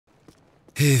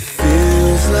It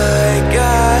feels like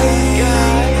I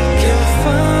can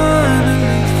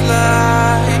finally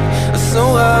fly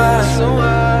so high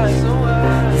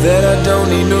that I don't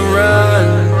need to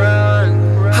run.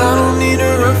 I don't need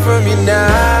to run from you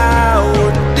nowadays.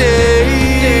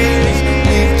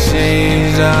 We've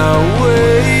changed our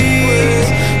ways.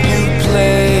 You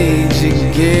played your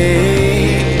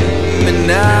game,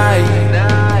 and I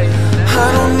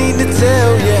don't need to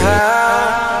tell you how.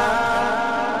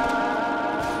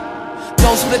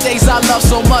 Those were the days I loved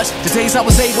so much, the days I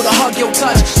was able to hug your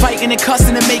touch, fighting and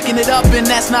cussing and making it up, and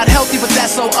that's not healthy, but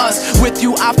that's so us. With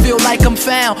you I feel like I'm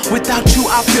found, without you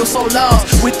I feel so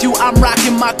lost. With you I'm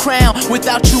rocking my crown,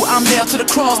 without you I'm nailed to the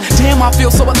cross. Damn, I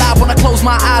feel so alive when I close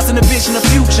my eyes and envision the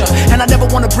future. And I never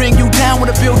wanna bring you down,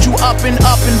 wanna build you up and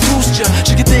boost you.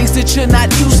 Show you things that you're not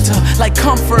used to, like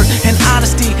comfort and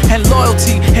honesty and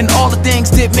loyalty, and all the things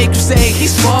that make you say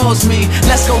he spoils me.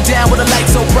 Let's go down with a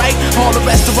light so bright, all the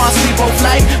restaurants we both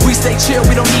like. We stay chill,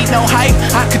 we don't need no hype.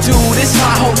 I could do this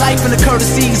my whole life, and the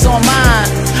courtesy's on mine.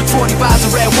 45's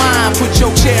of red wine, put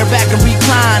your chair back and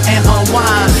recline and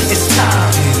unwind. It's time.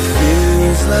 It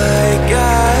feels like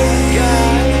I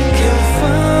can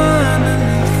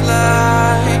finally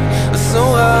fly so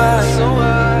high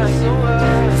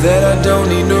that I don't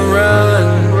need to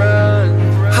run.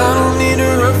 I don't need to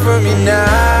run from you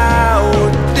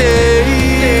nowadays.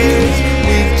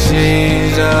 We've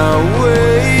changed our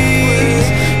ways.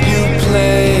 You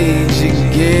played your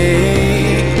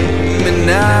game, and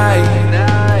I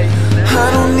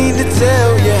don't need to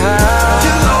tell you how.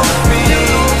 You lost me, you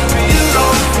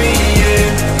lost me, yeah.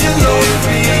 You lost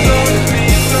me, oh.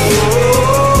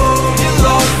 You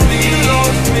lost me,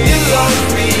 you lost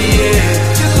me, yeah.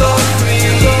 You lost me,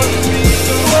 oh.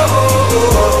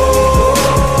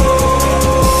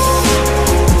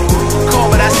 Cool,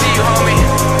 but I see you, homie.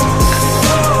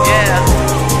 Yeah.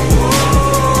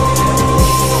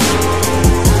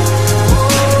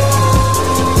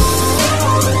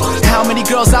 How many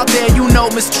girls out there you know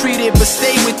mistreated but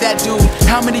stay with that dude?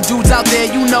 How many dudes out there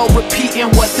you know repeating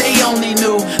what they only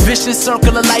knew? Vicious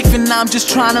circle of life, and I'm just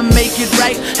trying to make it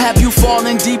right. Have you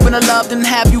fallen deep in a love, then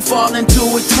have you fallen into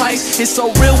it twice? It's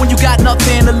so real when you got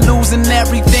nothing to lose and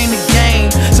everything to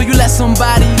gain. So you let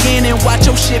somebody in and watch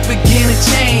your shit begin to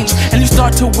change, and you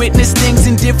start to witness things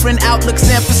in different outlooks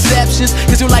and perceptions.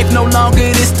 Cause your life no longer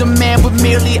this demand, but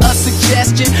merely a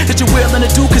suggestion that you're willing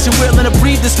to do, cause you're willing to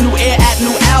breathe this new air at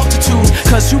new altitudes.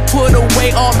 Cause you put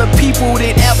away all the people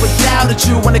that ever doubted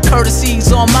you, when the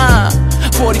courtesy's on mine.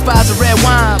 45's of red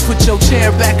wine, put your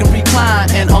chair back and recline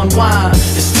and unwind.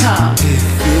 It's time. It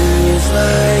feels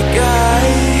like I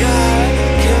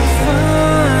can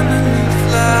finally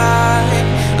fly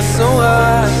so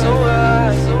high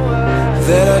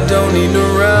that I don't need to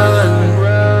run.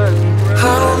 I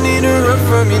don't need to run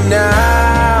from you now.